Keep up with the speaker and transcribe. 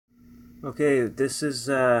Okay, this is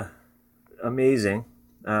amazing.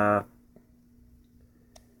 I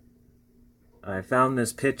found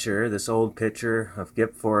this picture, this old picture of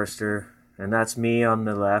Gipp Forster, and that's me on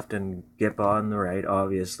the left and Gipp on the right,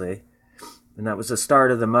 obviously. And that was the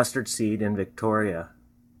start of the mustard seed in Victoria.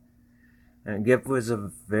 And Gipp was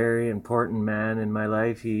a very important man in my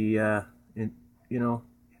life. You know,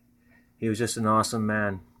 he was just an awesome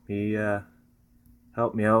man. He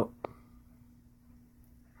helped me out.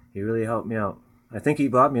 He really helped me out. I think he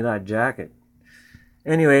bought me that jacket.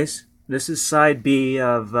 Anyways, this is side B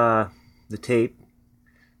of the tape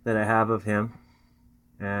that I have of him,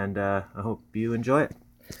 and I hope you enjoy it.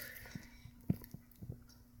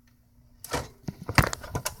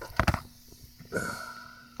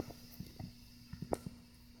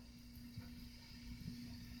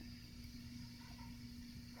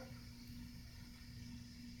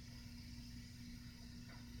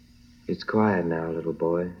 It's quiet now, little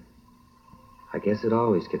boy. I guess it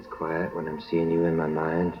always gets quiet when I'm seeing you in my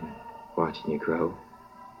mind and watching you grow.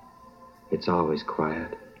 It's always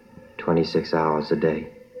quiet, 26 hours a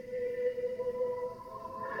day.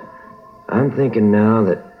 I'm thinking now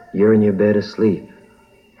that you're in your bed asleep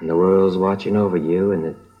and the world's watching over you and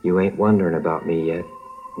that you ain't wondering about me yet,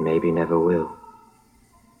 and maybe never will.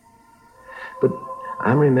 But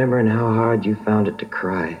I'm remembering how hard you found it to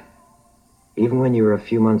cry, even when you were a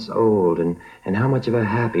few months old, and how much of a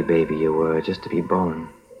happy baby you were just to be born.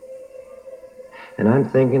 And I'm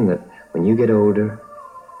thinking that when you get older,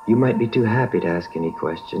 you might be too happy to ask any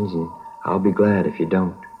questions, and I'll be glad if you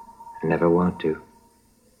don't, and never want to.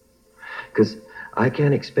 'Cause I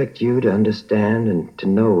can't expect you to understand and to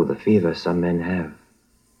know the fever some men have.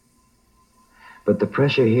 But the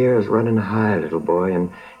pressure here is running high, little boy,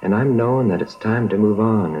 and I'm knowing that it's time to move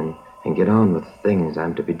on and get on with the things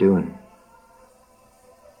I'm to be doing.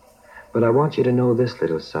 But I want you to know this,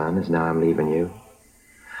 little son, as now I'm leaving you,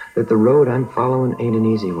 that the road I'm following ain't an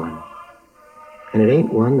easy one. And it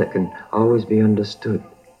ain't one that can always be understood.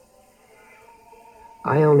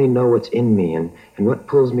 I only know what's in me and what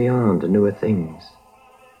pulls me on to newer things.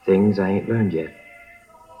 Things I ain't learned yet.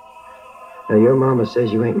 Now, your mama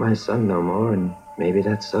says you ain't my son no more, and maybe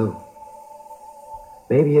that's so.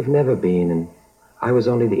 Maybe you've never been, and I was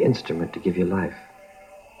only the instrument to give you life.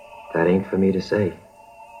 That ain't for me to say.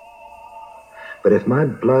 But if my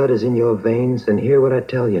blood is in your veins, then hear what I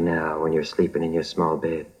tell you now when you're sleeping in your small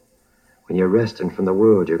bed. When you're resting from the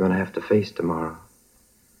world you're going to have to face tomorrow.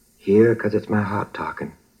 Hear, 'cause it's my heart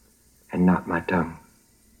talking, and not my tongue.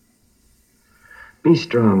 Be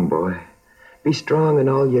strong, boy. Be strong in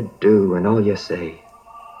all you do and all you say.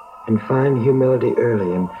 And find humility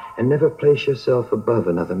early and never place yourself above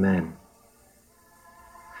another man.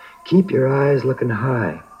 Keep your eyes looking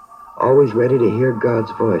high, always ready to hear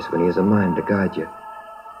God's voice when he has a mind to guide you.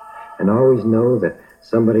 And always know that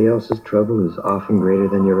somebody else's trouble is often greater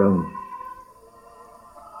than your own.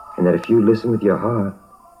 And that if you listen with your heart,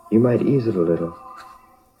 you might ease it a little.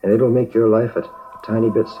 And it'll make your life a tiny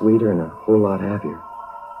bit sweeter and a whole lot happier.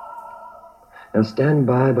 Now stand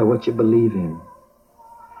by what you believe in.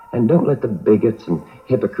 And don't let the bigots and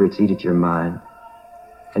hypocrites eat at your mind.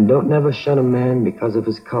 And don't never shun a man because of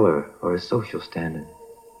his color or his social standing.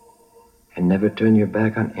 And never turn your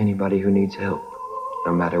back on anybody who needs help,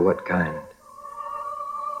 no matter what kind.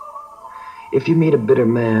 If you meet a bitter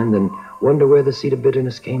man, then wonder where the seed of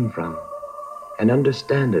bitterness came from. And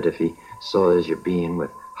understand it if he soils your being with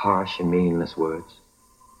harsh and meaningless words.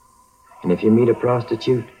 And if you meet a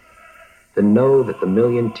prostitute, then know that the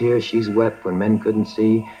million tears she's wept when men couldn't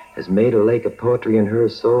see has made a lake of poetry in her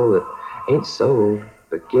soul that ain't sold,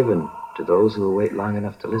 but given to those who will wait long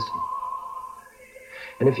enough to listen.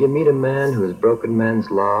 And if you meet a man who has broken man's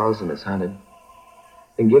laws and is hunted,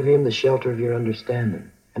 then give him the shelter of your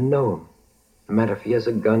understanding and know him, no matter if he has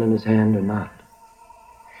a gun in his hand or not.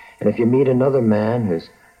 And if you meet another man who's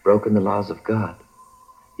broken the laws of God,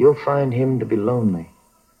 you'll find him to be lonely.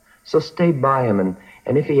 So stay by him,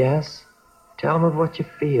 and if he asks, tell him of what you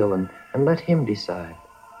feel and let him decide,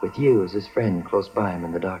 with you as his friend close by him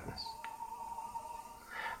in the darkness.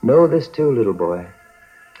 Know this too, little boy,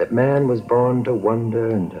 that man was born to wonder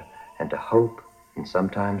and to hope and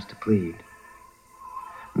sometimes to plead.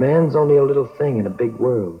 Man's only a little thing in a big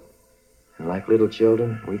world. And like little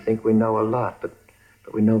children, we think we know a lot, but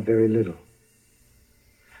we know very little.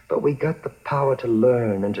 But we got the power to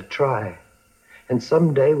learn and to try. And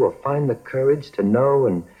someday we'll find the courage to know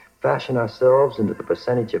and fashion ourselves into the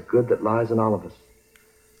percentage of good that lies in all of us.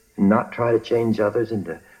 And not try to change others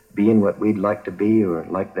into being what we'd like to be or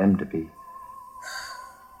like them to be.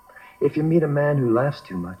 If you meet a man who laughs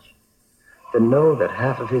too much, then know that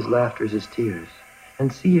half of his laughter is his tears,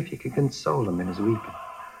 and see if you can console him in his weeping.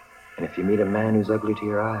 And if you meet a man who's ugly to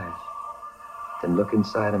your eyes, then look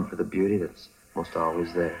inside him for the beauty that's most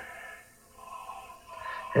always there.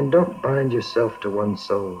 And don't bind yourself to one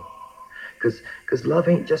soul, because love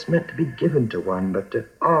ain't just meant to be given to one, but to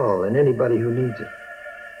all and anybody who needs it.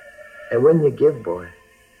 And when you give, boy,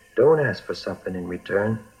 don't ask for something in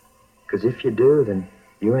return, because if you do, then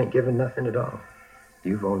you ain't giving nothing at all.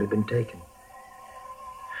 You've only been taken.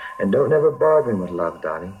 And don't ever bargain with love,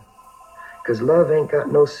 darling, because love ain't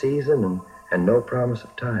got no season and no promise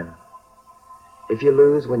of time. If you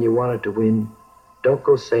lose when you wanted to win, don't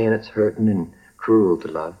go saying it's hurting and cruel to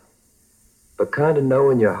love, but kind of know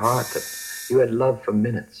in your heart that you had love for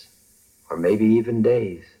minutes, or maybe even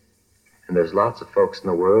days. And there's lots of folks in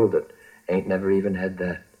the world that ain't never even had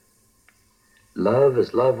that. Love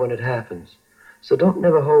is love when it happens, so don't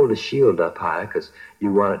never hold a shield up high because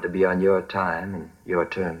you want it to be on your time and your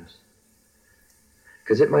terms.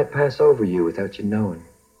 Because it might pass over you without you knowing,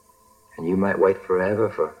 and you might wait forever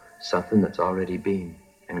for something that's already been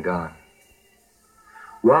and gone.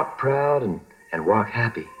 Walk proud and walk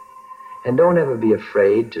happy, and don't ever be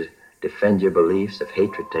afraid to defend your beliefs if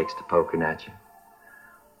hatred takes to poking at you.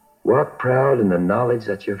 Walk proud in the knowledge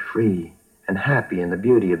that you're free and happy in the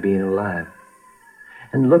beauty of being alive.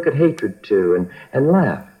 And look at hatred too and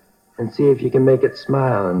laugh and see if you can make it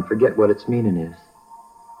smile and forget what its meaning is.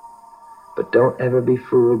 But don't ever be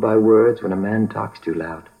fooled by words when a man talks too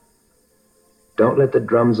loud. Don't let the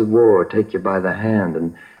drums of war take you by the hand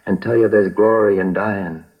and tell you there's glory in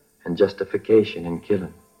dying and justification in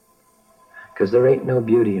killing. 'Cause there ain't no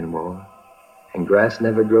beauty in war, and grass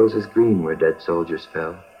never grows as green where dead soldiers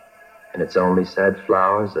fell, and it's only sad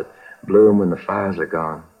flowers that bloom when the fires are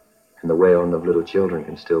gone and the wailing of little children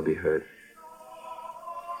can still be heard.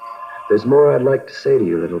 There's more I'd like to say to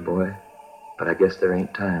you, little boy, but I guess there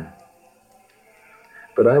ain't time.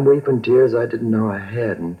 But I'm weeping tears I didn't know I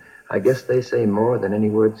had, and I guess they say more than any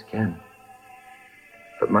words can.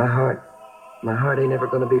 But my heart ain't ever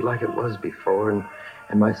gonna be like it was before,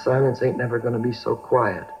 and my silence ain't never gonna be so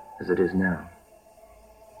quiet as it is now.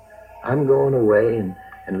 I'm going away and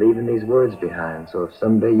leaving these words behind, so if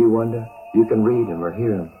someday you wonder, you can read them or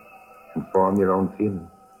hear them and form your own feeling.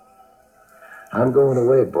 I'm going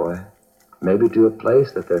away, boy, maybe to a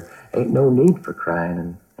place that there ain't no need for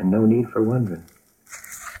crying and no need for wondering.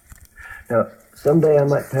 Now, someday I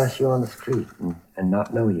might pass you on the street and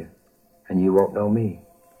not know you, and you won't know me.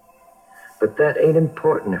 But that ain't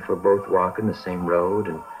important if we're both walking the same road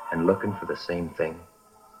and looking for the same thing.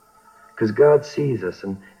 'Cause God sees us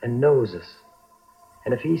and knows us.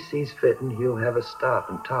 And if he sees fitting, he'll have us stop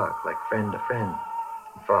and talk like friend to friend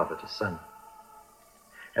and father to son.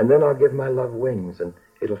 And then I'll give my love wings, and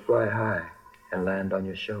it'll fly high and land on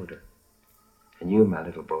your shoulder. And you, my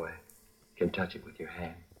little boy, can touch it with your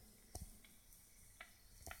hand.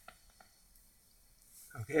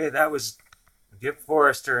 Okay, that was Gipp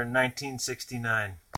Forster in 1969.